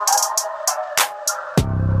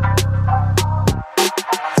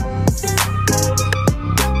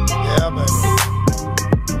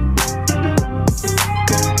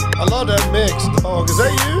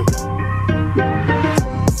that you?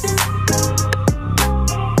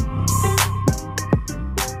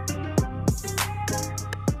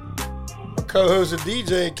 My co-host a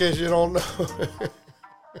DJ, in case you don't know.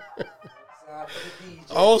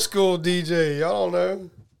 Old school DJ. Y'all don't know.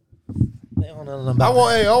 They don't know nothing about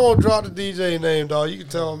I won't drop the DJ name, dog. You can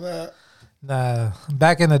tell them that. Nah,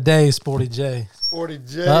 back in the day, Sporty J. Sporty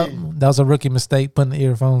J. That was a rookie mistake, putting the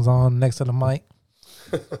earphones on next to the mic.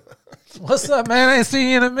 What's up, man? I ain't seen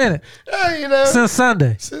you in a minute. Yeah, you know. Since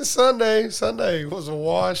Sunday. Sunday was a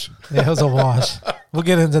wash. Yeah, it was a wash. We'll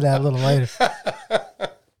get into that a little later.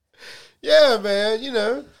 Yeah, man, you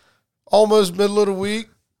know. Almost middle of the week,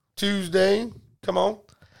 Tuesday. Come on.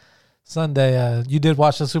 Sunday, you did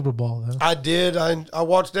watch the Super Bowl, though. I did. I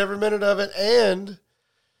watched every minute of it and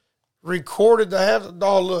recorded the half.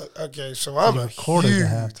 Oh, look. Okay, so I'm a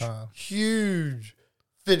huge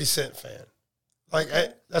 50 Cent fan. Like,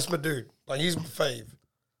 that's my dude. Like, he's my fave.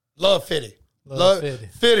 Love 50. Love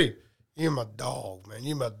 50. You're my dog, man.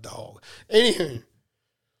 You're my dog. Anywho,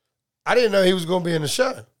 I didn't know he was going to be in the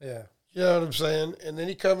show. Yeah. You know what I'm saying? And then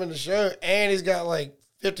he come in the show, and he's got like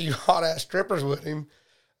 50 hot-ass strippers with him.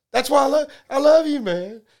 That's why I love you,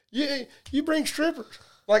 man. You bring strippers.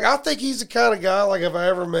 Like, I think he's the kind of guy, like, if I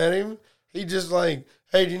ever met him, he just like,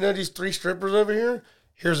 hey, do you know these 3 strippers over here?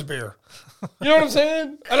 Here's a beer. You know what I'm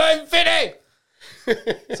saying? I love 50.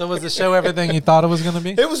 So was the show everything you thought it was going to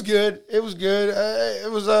be? It was good. It was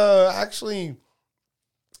actually,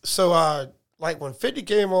 so like when 50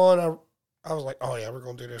 came on, I was like, oh yeah, we're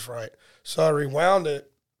going to do this right. So I rewound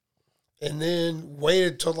it and then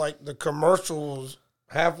waited till like the commercial was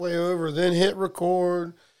halfway over, then hit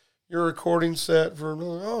record. Your recording set for,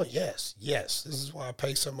 oh yes, this is why I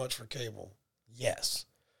pay so much for cable. Yes.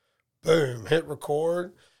 Boom, hit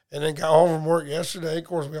record. And then got home from work yesterday. Of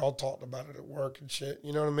course, we all talked about it at work and shit.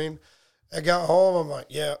 You know what I mean? I got home. I'm like,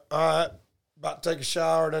 yeah, all right. About to take a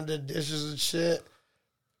shower. Done did dishes and shit.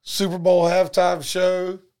 Super Bowl halftime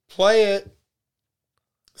show. Play it.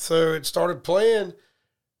 So it started playing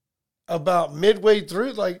about midway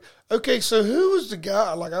through. Like, okay, so who was the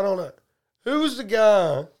guy? Like, I don't know. Who was the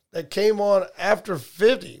guy that came on after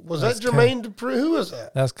 50? Was that Jermaine Dupri? Who was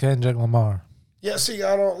that? That's Kendrick Lamar. Yeah, see,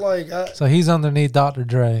 I don't like... So he's underneath Dr.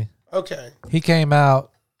 Dre. Okay. He came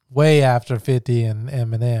out way after 50 and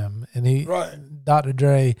Eminem. And Dr.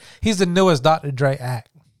 Dre, he's the newest Dr. Dre act,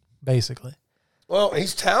 basically. Well,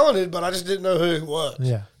 he's talented, but I just didn't know who he was.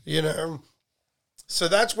 Yeah. You know? So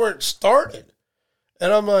that's where it started.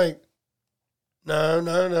 And I'm like, no.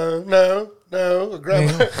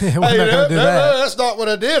 That's not what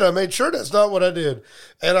I did. I made sure that's not what I did.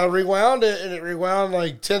 And I rewound it, and it rewound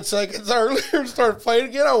like 10 seconds earlier and started playing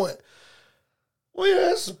again. I went, well, yeah,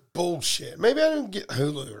 that's bullshit. Maybe I didn't get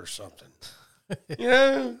Hulu or something. You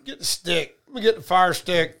know, get the stick. Let me get the Fire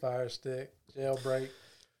Stick. Jailbreak.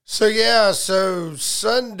 So, yeah, so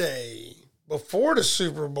Sunday, before the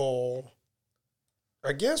Super Bowl,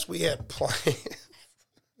 I guess we had plans.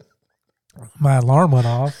 My alarm went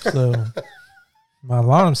off, so my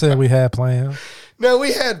alarm said we had plans. No,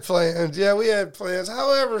 we had plans. Yeah, we had plans.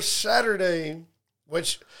 However, Saturday,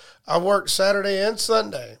 which I worked Saturday and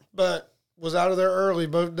Sunday, but was out of there early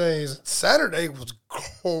both days. Saturday was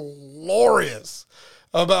glorious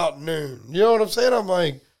about noon. You know what I'm saying? I'm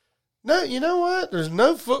like, no, you know what? There's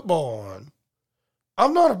no football on.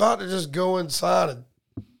 I'm not about to just go inside and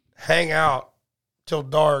hang out till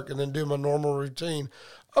dark and then do my normal routine.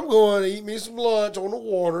 I'm going to eat me some lunch on the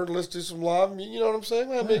water and let's do some live music. You know what I'm saying?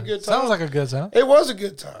 That'd be a good time. Sounds like a good time. It was a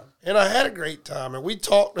good time. And I had a great time. And we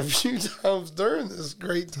talked a few times during this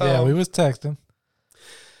great time. Yeah, we was texting.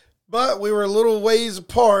 But we were a little ways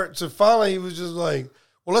apart. So finally he was just like,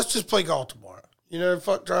 well, let's just play golf tomorrow. You know,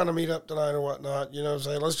 fuck trying to meet up tonight or whatnot. You know what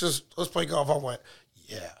I'm saying? Let's play golf. I went,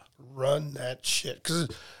 yeah, run that shit. Because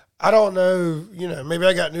I don't know, you know, maybe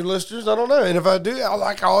I got new listeners. I don't know. And if I do, I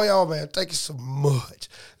like all y'all, man. Thank you so much.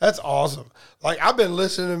 That's awesome. Like, I've been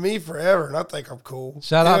listening to me forever, and I think I'm cool.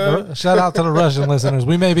 Shout out to the Russian listeners.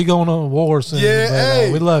 We may be going to war soon. Yeah, but,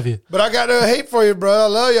 hey. We love you. But I got no hate for you, bro. I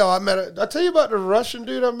love y'all. Did I tell you about the Russian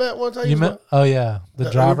dude I met one time? You met? Oh, yeah.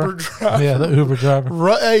 The driver? Uber driver. Yeah, the Uber driver.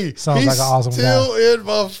 Hey, sounds like an awesome guy. He's still in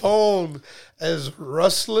my phone as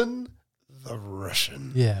Ruslan the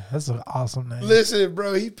Russian. Yeah, that's an awesome name. Listen,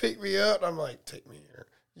 bro, he picked me up, and I'm like, take me here.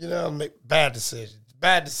 You know, I make bad decisions.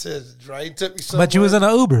 Bad decisions, right? He took me somewhere. But you was in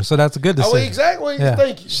an Uber, so that's a good decision. Oh, exactly. Yeah.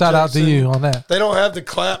 Thank you. Shout out to you on that. They don't have the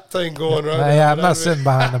clap thing going right now. Yeah, I'm not sitting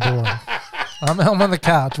behind the board. I'm on the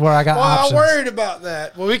couch where I got options. I'm worried about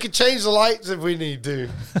that. Well, we could change the lights if we need to.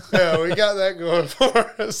 Yeah, we got that going for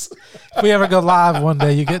us. If we ever go live one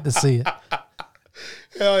day, you get to see it.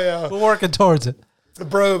 Hell yeah. We're working towards it.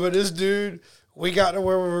 Bro, but this dude, we got to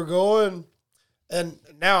where we were going, and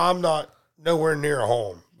now I'm not nowhere near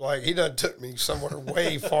home. Like, he done took me somewhere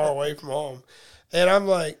way far away from home. And I'm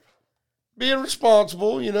like, being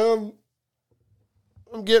responsible, you know,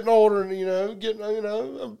 I'm getting older and, you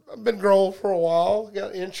know, I've been growing for a while,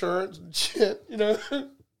 got insurance and shit, you know,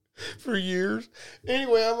 for years.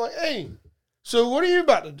 Anyway, I'm like, hey, so what are you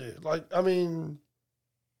about to do? Like, I mean,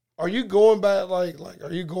 are you going back,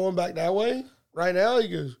 are you going back that way right now? He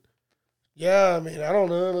goes, yeah, I mean, I don't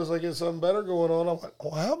know, unless I get something better going on. I'm like,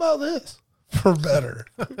 well, how about this for better?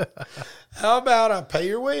 How about I pay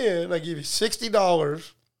your way in, I give you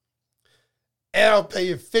 $60, and I'll pay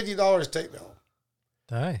you $50 to take me home.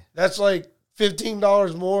 Dang. That's like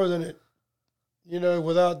 $15 more than it, you know,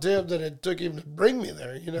 without tip than it took him to bring me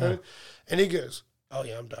there, you know. Yeah. And he goes, oh,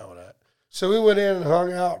 yeah, I'm down with that. So we went in and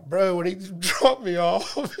hung out. Bro, when he dropped me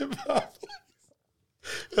off at my place,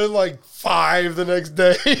 it was like 5 the next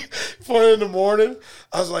day, 4 in the morning.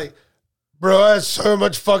 I was like, bro, I had so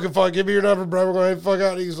much fucking fun. Give me your number, bro. We're going to fuck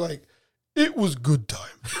out. And he's like, it was good time.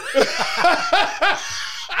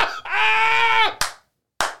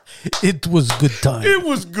 It was good time. It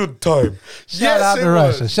was good time. Shout out to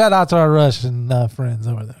Russia. Shout out to our Russian friends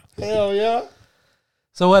over there. Hell yeah.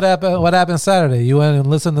 So what happened? What happened Saturday? You went and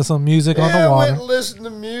listened to some music on the water. I went and listened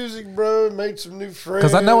to music, bro. Made some new friends.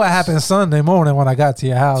 Because I know what happened Sunday morning when I got to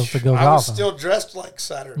your house to go golfing. I was still dressed like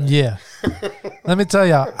Saturday. Yeah. Let me tell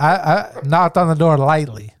you, I knocked on the door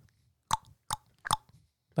lightly.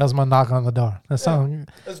 That was my knock on the door. That's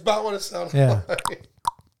about what it sounded like.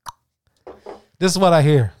 This is what I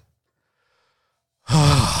hear.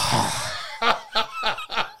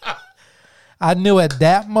 I knew at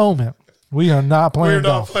that moment we are not playing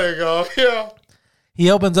golf. We're not playing golf, yeah. He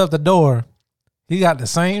opens up the door. He got the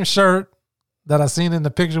same shirt that I seen in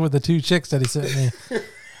the picture with the 2 chicks that he sent me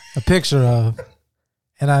a picture of.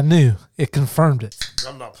 And I knew. It confirmed it.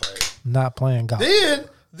 I'm not playing. Not playing golf. Then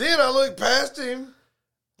I looked past him.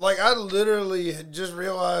 Like, I literally had just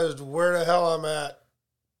realized where the hell I'm at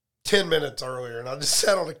 10 minutes earlier. And I just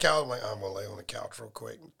sat on the couch. I'm like, I'm going to lay on the couch real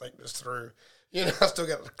quick and think this through. You know, I still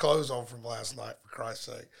got the clothes on from last night, for Christ's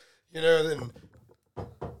sake. You know, then...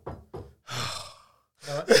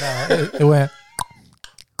 it went...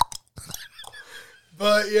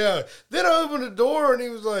 But, yeah. Then I opened the door, and he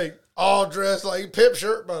was like, all dressed like Pimp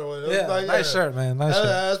shirt, by the way. Yeah, like, nice shirt, man. Nice shirt.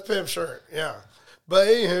 That's Pimp shirt, yeah. But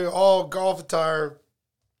anywho, all golf attire.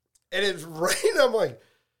 And it's raining. I'm like,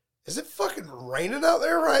 is it fucking raining out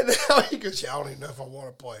there right now? He goes, yeah, I don't even know if I want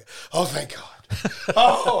to play. Oh, thank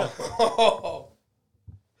God.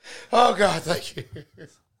 Oh, God, thank you.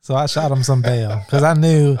 So I shot him some bail because I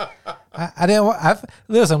knew I didn't want.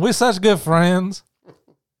 Listen, we're such good friends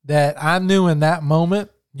that I knew in that moment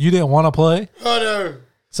you didn't want to play. Oh, no.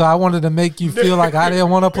 So I wanted to make you feel like I didn't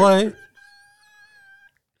want to play.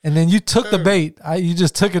 And then you took the bait. You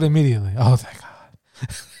just took it immediately. Oh, thank God.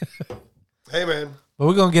 Hey, man. But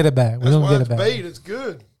we're going to get it back. We're going to get it back. Bait. It's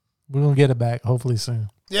good. We're going to get it back hopefully soon.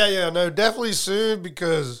 Yeah. No, definitely soon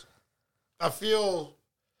because I feel...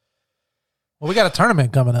 Well, we got a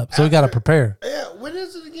tournament coming up, so we got to prepare. Yeah. When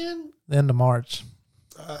is it again? The end of March.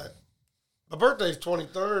 My birthday's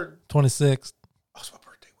 23rd. 26th. Oh, it's my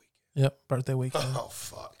birthday weekend. Yep, birthday weekend. Oh,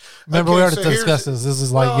 fuck. Remember, we already discussed this. This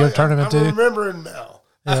is like your tournament, too? I'm remembering now.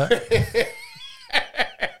 Yeah.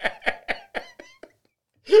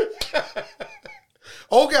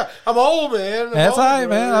 Oh, God. I'm old, man. That's all right,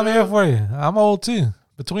 man. I'm here for you. I'm old, too.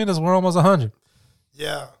 Between us, we're almost 100.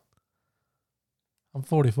 Yeah. I'm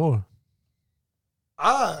 44.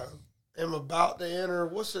 I am about to enter,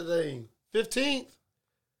 what's the day? 15th?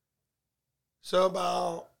 So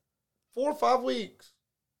about 4 or 5 weeks,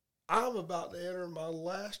 I'm about to enter my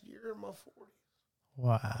last year in my 40s.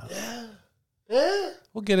 Wow. Yeah.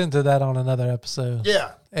 We'll get into that on another episode.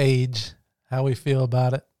 Yeah. Age, how we feel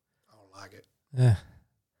about it. I don't like it. Yeah.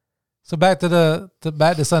 So back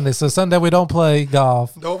to Sunday. So Sunday we don't play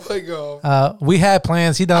golf. Don't play golf. We had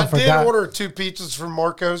plans. He done forgot. I did order 2 pizzas from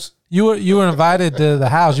Marco's. You were invited to the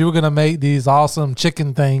house. You were gonna make these awesome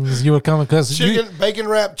chicken things. You were coming because bacon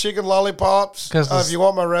wrapped chicken lollipops. If you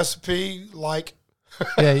want my recipe,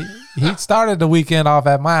 yeah, he started the weekend off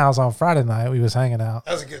at my house on Friday night. We was hanging out.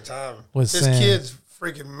 That was a good time. This kid's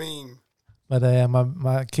freaking mean. But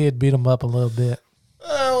my kid beat him up a little bit.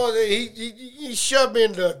 Well, he shoved me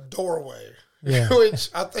into a doorway, which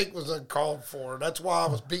I think was uncalled for. That's why I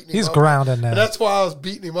was beating him up. He's grounded now. And that's why I was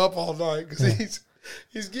beating him up all night because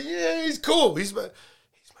he's cool. He's my new favorite.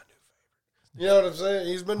 You know what I'm saying?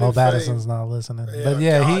 He's my new favorite. Addison's not listening. Yeah,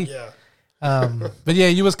 but but yeah,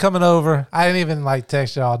 you was coming over. I didn't even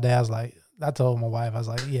text you all day. I told my wife, I was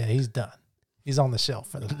like, yeah, he's done. He's on the shelf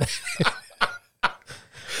for the day.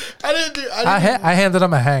 I handed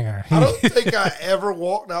him a hanger. I don't think I ever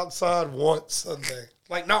walked outside once Sunday.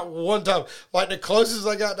 Like, not one time. Like, the closest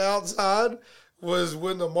I got to outside was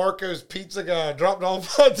when the Marco's pizza guy dropped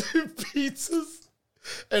off my 2 pizzas.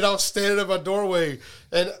 And I was standing at my doorway.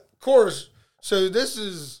 And, of course, so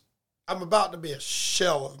I'm about to be a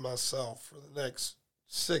shell of myself for the next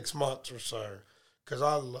 6 months or so. Because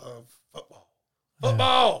I love football.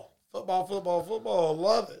 Football! Yeah. Football. I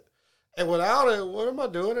love it. And without it, what am I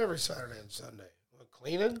doing every Saturday and Sunday?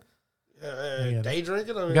 Cleaning? Day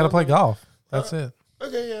drinking? You got to play golf. That's it.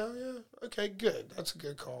 Okay, yeah. Okay, good. That's a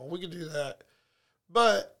good call. We can do that.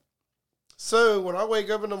 But, so when I wake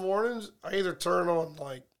up in the mornings, I either turn on,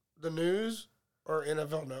 like, the news or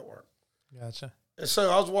NFL Network. Gotcha. And so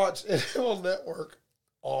I was watching NFL Network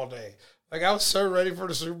all day. Like, I was so ready for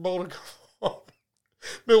the Super Bowl to come on.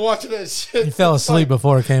 Been watching that shit. You fell asleep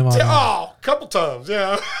before it came on. A couple times,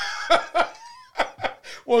 yeah.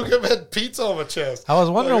 Woke up, had pizza on my chest. I was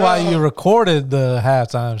wondering why you recorded the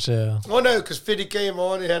halftime show. Well, no, because 50 came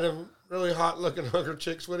on. He had them really hot-looking hooker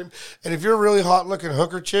chicks with him. And if you're really hot-looking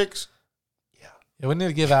hooker chicks, yeah, we need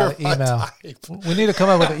to give out an email. We need to come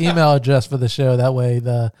up with an email address for the show. That way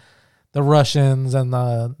the Russians and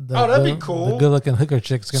that'd be cool. The good-looking hooker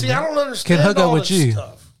chicks I don't understand can hook up with you.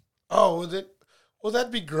 Stuff. Oh, well,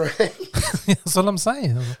 that'd be great. That's what I'm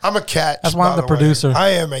saying. I'm a catch. That's why I'm the producer. I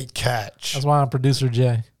am a catch. That's why I'm producer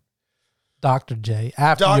J. Dr. J.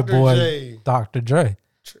 After Dr. your boy, J. Dr. Dre.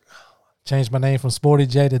 Changed my name from Sporty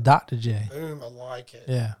J to Dr. J. Boom, I like it.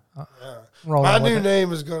 Yeah. My new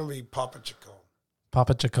name is going to be Papa Chacon.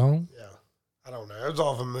 Papa Chacon? Yeah. I don't know. It was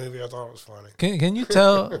off a movie. I thought it was funny. Can you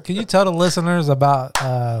tell the listeners about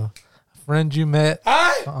a friend you met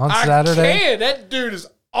on Saturday? I can. That dude is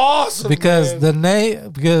awesome. Because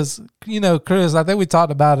man. Chris, I think we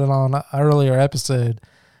talked about it on an earlier episode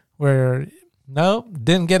where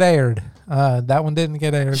didn't get aired. That one didn't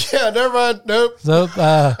get aired. Yeah, never mind. Nope. So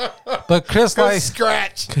but Chris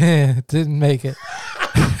scratch. Didn't make it.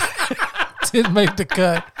 Didn't make the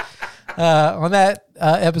cut. On that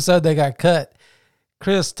episode they got cut.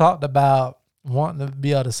 Chris talked about wanting to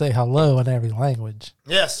be able to say hello in every language.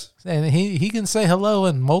 Yes. And he can say hello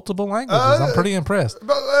in multiple languages. I'm pretty impressed.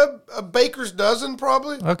 A baker's dozen,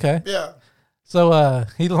 probably. Okay. Yeah. So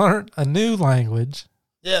he learned a new language.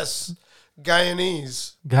 Yes.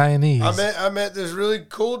 Guyanese. Guyanese. I met this really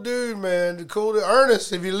cool dude, man.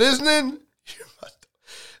 Ernest, if you're listening,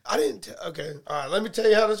 I didn't. Okay. All right. Let me tell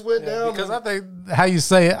you how this went down. Because I think how you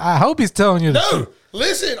say it, I hope he's telling you the truth.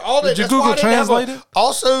 Listen. All that. Did you Google Translate it?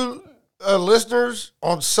 Also, listeners,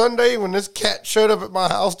 on Sunday when this cat showed up at my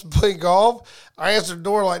house to play golf, I answered the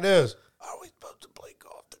door like this. Are we supposed to play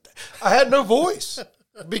golf today? I had no voice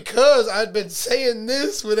because I'd been saying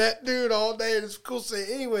this with that dude all day. And it's cool to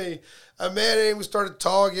say. Anyway, I met him. We started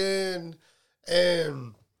talking.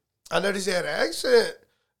 And I noticed he had an accent.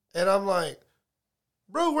 And I'm like,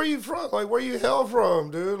 bro, where you from? Like, where you hell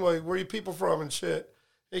from, dude? Like, where you people from and shit?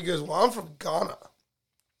 He goes, well, I'm from Ghana.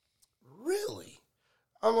 Really?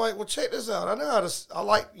 I'm like, well, check this out. I know how to, I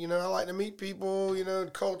like to meet people,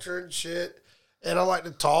 culture and shit. And I like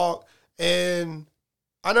to talk. And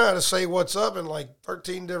I know how to say what's up in like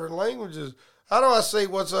 13 different languages. How do I say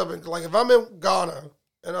what's up? Like, if I'm in Ghana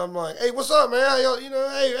and I'm like, hey, what's up, man?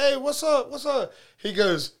 Hey, what's up? What's up? He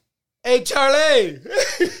goes, hey, Charlie.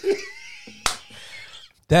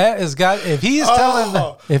 That is God. If he is telling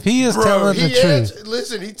the truth.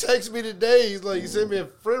 Listen, he texted me today. He's like, he sent me a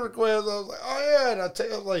friend request. I was like, oh yeah, and I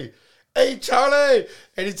was like, hey Charlie,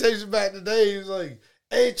 and he texted me back today. He was like,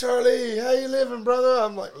 hey Charlie, how you living, brother?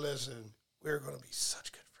 I'm like, listen, we're gonna be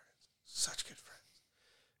such good friends.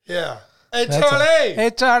 Yeah. Hey Charlie.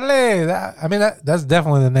 Hey Charlie. That's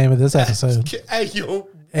definitely the name of this episode. Hey yo.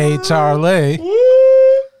 Hey Charlie. Woo.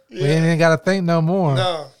 Yeah. We ain't got to think no more.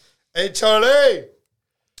 No. Hey Charlie.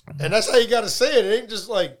 And that's how you got to say it. It ain't just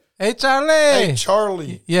like, hey, Charlie. Hey,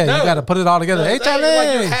 Charlie. Yeah, no. You got to put it all together. Hey, Charlie.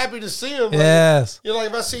 Like you're happy to see him. Yes. You're like,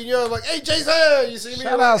 if I see you, I'm like, hey, Jason. You see me?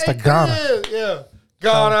 Shout outs to Ghana. Yeah.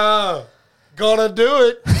 Gonna do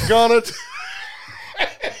it. Gonna do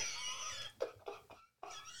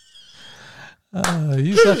it.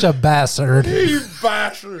 You such a bastard. You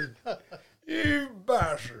bastard. You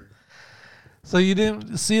bastard. So you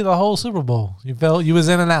didn't see the whole Super Bowl. You was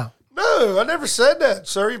in and out. No, I never said that,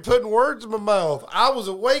 sir. You're putting words in my mouth. I was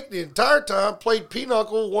awake the entire time, played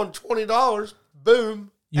Pinochle, won $20. Boom.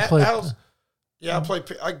 You played? Yeah,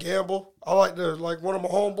 I gamble. I like one of my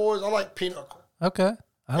homeboys, I like Pinochle. Okay.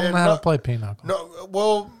 I don't know how to play Pinochle. No,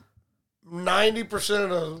 well,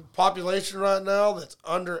 90% of the population right now that's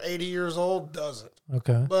under 80 years old doesn't.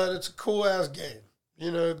 Okay. But it's a cool ass game.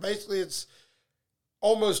 You know, basically it's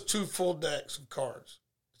almost 2 full decks of cards.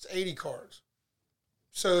 It's 80 cards.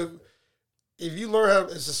 So if you learn how,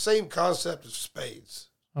 it's the same concept as spades.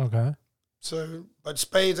 Okay. So, but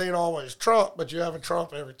spades ain't always trump, but you have a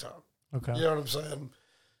trump every time. Okay. You know what I'm saying?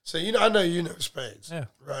 So, you know, I know you know spades. Yeah.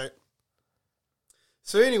 Right?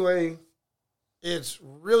 So anyway, it's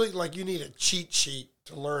really like you need a cheat sheet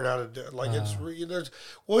to learn how to do it. Like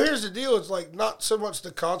well, here's the deal. It's like not so much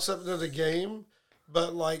the concept of the game,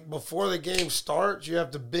 but like before the game starts, you have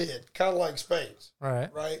to bid, kind of like spades.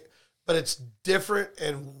 Right. Right? But it's different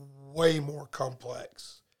and way more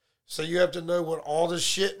complex. So you have to know what all this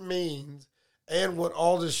shit means and what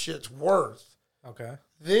all this shit's worth. Okay.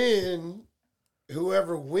 Then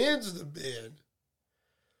whoever wins the bid,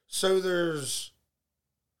 so there's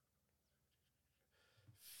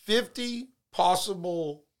 50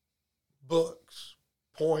 possible books,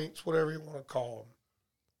 points, whatever you want to call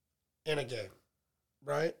them, in a game,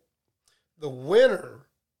 right? The winner,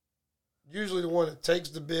 usually the one that takes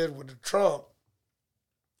the bid with the trump,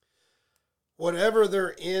 whatever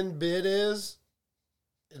their end bid is,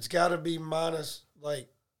 it's got to be minus like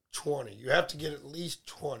 20. You have to get at least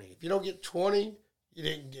 20. If you don't get 20, you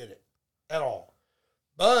didn't get it at all.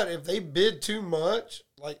 But if they bid too much,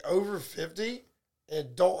 like over 50,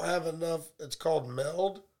 and don't have enough, it's called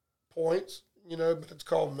meld points, you know, but it's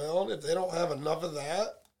called meld. If they don't have enough of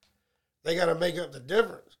that, they got to make up the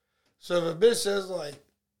difference. So if a bid says like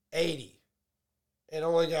 80 and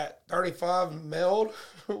only got 35 meld,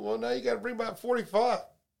 well, now you got to bring back 45.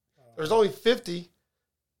 There's only 50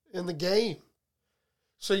 in the game.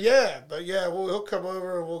 So, he'll come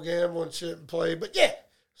over and we'll gamble and shit and play. But, yeah,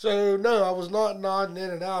 so, no, I was not nodding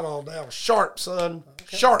in and out all day. I was sharp, son.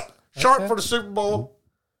 Okay. Sharp for the Super Bowl.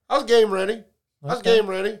 I was game ready.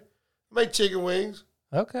 I made chicken wings.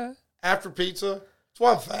 Okay. After pizza. That's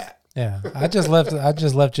why I'm fat. Yeah, I just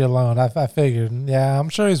left you alone. I figured. Yeah, I'm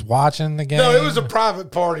sure he's watching the game. No, it was a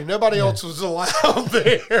private party. Nobody else was allowed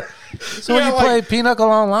there. So you play Pinochle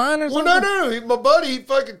online or something? Well, no. My buddy, he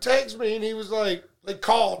fucking texted me and he was like, they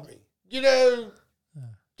called me. You know,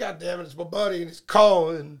 God damn it, it's my buddy and he's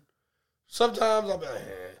calling. Sometimes I'm like,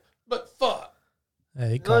 but fuck. Yeah,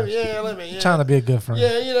 he called. Let me. Trying to be a good friend.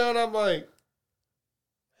 Yeah, you know, and I'm like,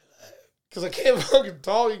 because I can't fucking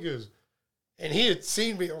talk. He goes, and he had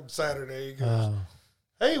seen me on Saturday. He goes,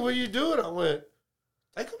 hey, what are you doing? I went,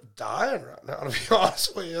 I think I'm dying right now, to be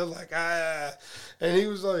honest with you. I was like, And he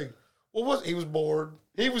was like, he was bored.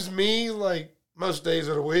 He was me, like, most days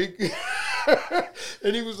of the week.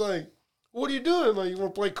 And he was like, what are you doing? Like, you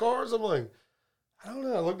want to play cards? I'm like, I don't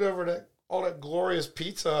know. I looked over at all that glorious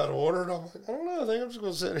pizza I'd ordered. I'm like, I don't know. I think I'm just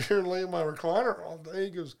going to sit here and lay in my recliner all day.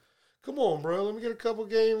 He goes, come on, bro. Let me get a couple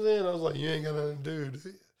games in. I was like, you ain't got nothing to do.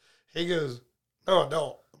 He goes, no, I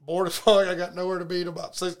don't. I'm bored as fuck. I got nowhere to be till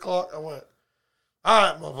about 6 o'clock. I went, all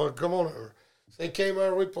right, motherfucker, come on over. So they came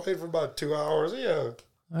over. We played for about 2 hours. Yeah.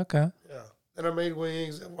 Okay. Yeah. Then I made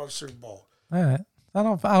wings and watched Super Bowl. All right. I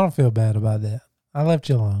don't feel bad about that. I left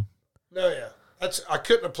you alone. No, yeah. I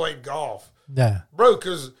couldn't have played golf. Yeah. Bro,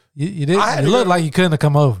 because you didn't. You looked like you couldn't have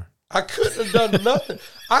come over. I couldn't have done nothing.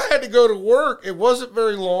 I had to go to work. It wasn't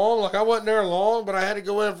very long. Like, I wasn't there long, but I had to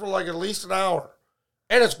go in for like at least an hour.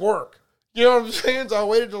 And it's work. You know what I'm saying? So I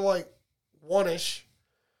waited till like 1-ish,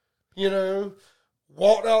 you know,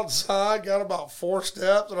 walked outside, got about 4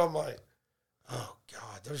 steps, and I'm like, oh,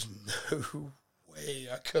 God, there's no way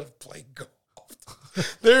I could have played golf.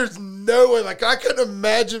 There's no way. Like, I couldn't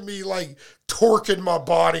imagine me, like, torquing my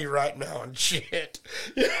body right now and shit.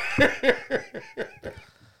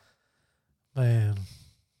 Man,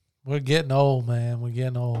 we're getting old, man. We're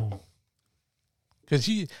getting old. Because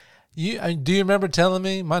do you remember telling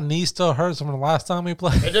me my knee still hurts from the last time we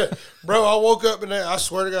played? It did. Bro, I woke up and I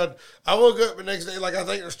swear to God, I woke up the next day like I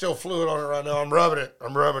think there's still fluid on it right now. I'm rubbing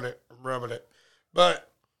it. But,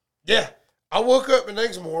 yeah, I woke up the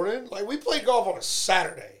next morning. Like, we played golf on a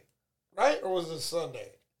Saturday, right? Or was it Sunday?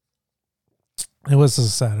 It was a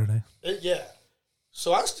Saturday. Yeah.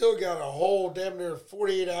 So I still got a whole damn near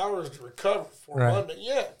 48 hours to recover for Monday.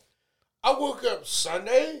 Yeah. I woke up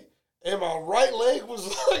Sunday. And my right leg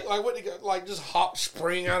was like just hop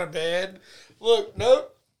spring out of bed. Look,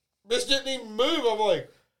 nope. This didn't even move. I'm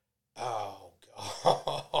like, oh,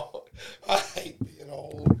 God. I hate being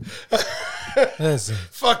old. Listen.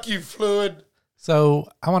 Fuck you, fluid. So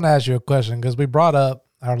I want to ask you a question because we brought up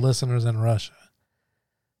our listeners in Russia.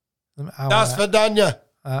 Das Vidanya.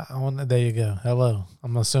 There you go. Hello.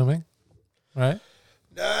 I'm assuming. Right?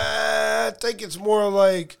 I think it's more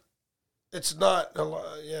like it's not.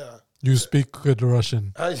 Yeah. You speak good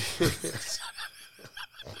Russian. It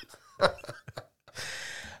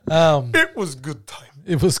was good time.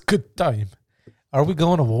 It was good time. Are we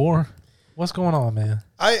going to war? What's going on, man?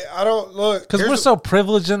 I don't look because we're so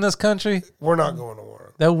privileged in this country. We're not going to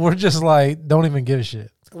war. That we're just like don't even give a shit.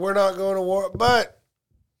 We're not going to war, but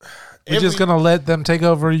we're just gonna let them take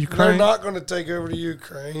over Ukraine. They're not going to take over the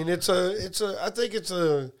Ukraine. I think it's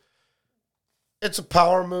a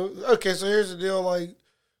power move. Okay, so here's the deal. Like,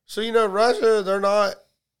 so Russia, they're not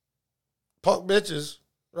punk bitches,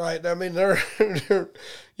 right? I mean, they're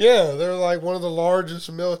like one of the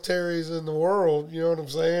largest militaries in the world. You know what I'm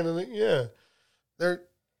saying? And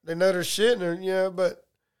they know their shit, and but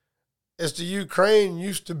it's the Ukraine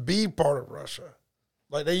used to be part of Russia.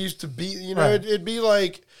 Like they used to be, right. It'd be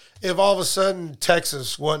like if all of a sudden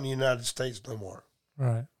Texas wasn't the United States no more.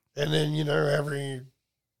 Right. And then, every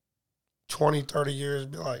 20, 30 years,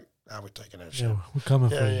 be like, we're taking that shit. Yeah, we're coming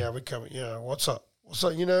for you. Yeah, we're coming. Yeah, what's up?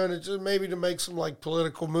 And it's just maybe to make some like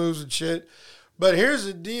political moves and shit. But here's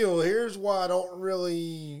the deal. Here's why I don't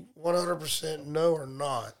really 100% know or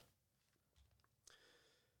not.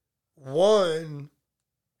 One,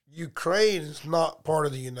 Ukraine is not part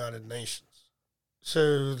of the United Nations.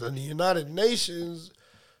 So the United Nations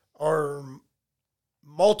are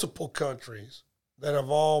multiple countries that have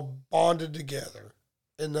all bonded together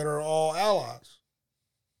and that are all allies.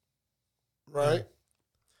 Right?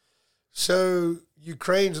 So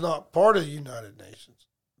Ukraine's not part of the United Nations.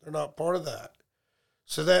 They're not part of that.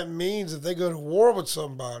 So that means if they go to war with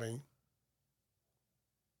somebody,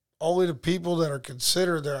 only the people that are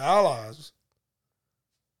considered their allies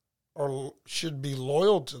should be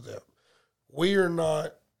loyal to them. We are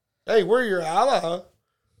not, hey, we're your ally,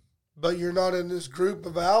 but you're not in this group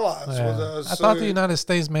of allies with us. I thought the United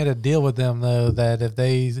States made a deal with them, though, that if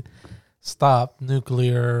they stop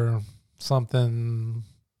nuclear something,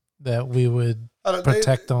 that we would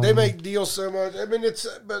protect them. They make deals so much. I mean,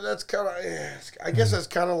 but that's kind of, I guess that's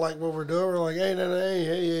kind of like what we're doing. We're like, hey,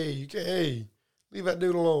 leave that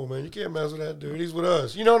dude alone, man. You can't mess with that dude. He's with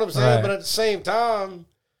us. You know what I'm saying? Right. But at the same time,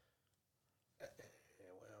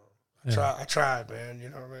 I tried, man. You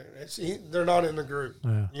know what I mean? They're not in the group,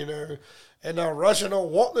 And now Russia don't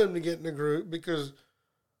want them to get in the group because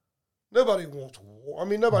nobody wants war. I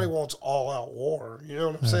mean, nobody wants all-out war. You know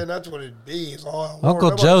what I'm saying? That's what it'd be. It's all-out war.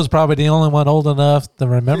 Uncle Joe's probably the only one old enough to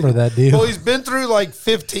remember that deal. Well, he's been through like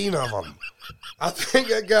 15 of them. I think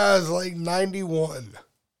that guy's like 91.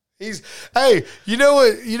 Hey, you know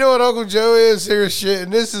what Uncle Joe is? Serious shit.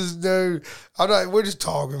 And this is we're just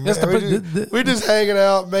talking, man. We're just hanging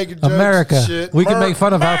out, making jokes America. and shit. We can make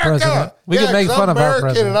fun of our president. We can make fun of our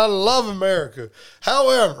president. And I love America.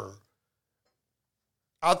 However,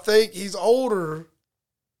 I think he's older,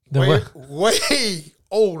 way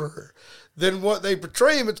older than what they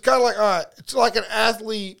portray him. It's kind of like, all right, it's like an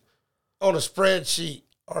athlete on a spreadsheet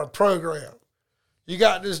or a program. You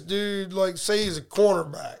got this dude, like, say he's a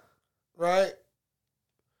cornerback. Right?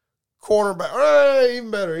 Cornerback. Right,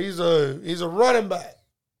 even better. He's a running back.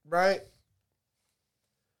 Right?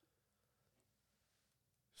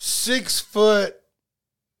 6 foot,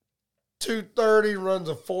 230, runs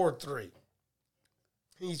a 4.3.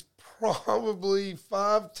 He's probably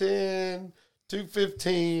 5'10",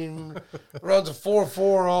 215, runs a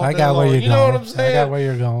 4.4 all day long. You know what I'm saying? I got where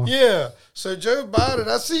you're going. Yeah. So Joe Biden,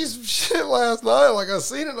 I see some shit last night. Like, I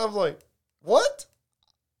seen it and I was like, what?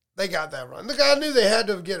 They got that wrong. Look, I knew they had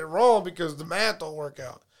to get it wrong because the math don't work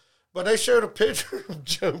out. But they showed a picture of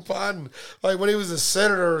Joe Biden, like when he was a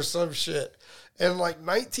senator or some shit, in like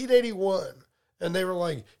 1981. And they were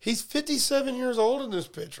like, he's 57 years old in this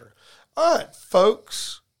picture. All right,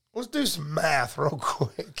 folks, let's do some math real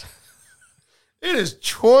quick. It is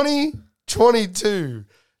 2022.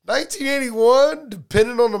 1981,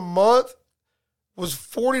 depending on the month, was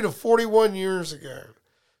 40 to 41 years ago.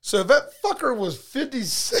 So if that fucker was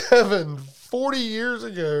 57 40 years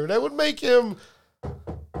ago, that would make him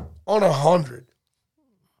on 100.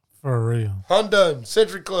 For real. Undone.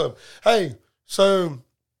 Century Club. Hey, so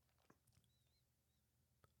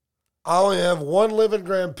I only have one living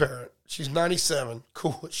grandparent. She's 97.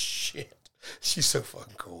 Cool as shit. She's so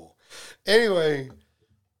fucking cool. Anyway,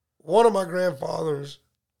 one of my grandfathers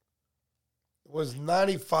was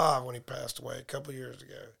 95 when he passed away a couple years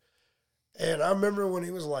ago. And I remember when he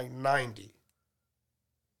was like 90.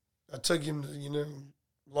 I took him to,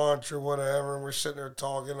 lunch or whatever, and we're sitting there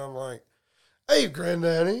talking. I'm like, hey,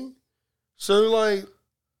 granddaddy. So, like,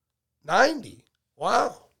 90.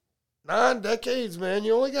 Wow. 9 decades, man.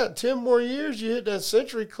 You only got 10 more years. You hit that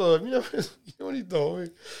Century Club. You know what he told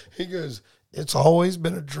me? He goes, it's always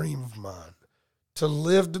been a dream of mine To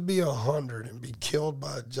live to be 100 and be killed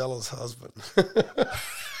by a jealous husband.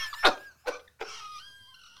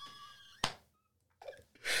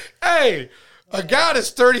 Hey, a guy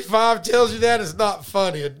that's 35 tells you that is not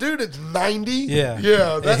funny. A dude that's 90,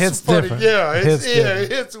 yeah, that's hits funny. different. Yeah,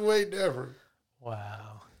 It it's way different.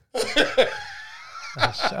 Wow.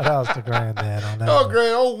 Shout out to Granddad on that. Oh, one.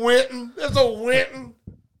 old Winton. That's old Winton.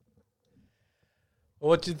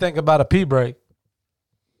 What you think about a pee break?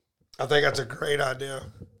 I think that's a great idea.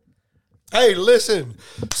 Hey, listen.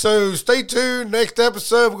 So stay tuned. Next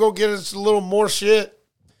episode, we're going to get us a little more shit.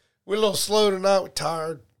 We're a little slow tonight. We're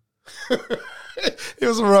tired. It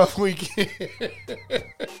was a rough weekend.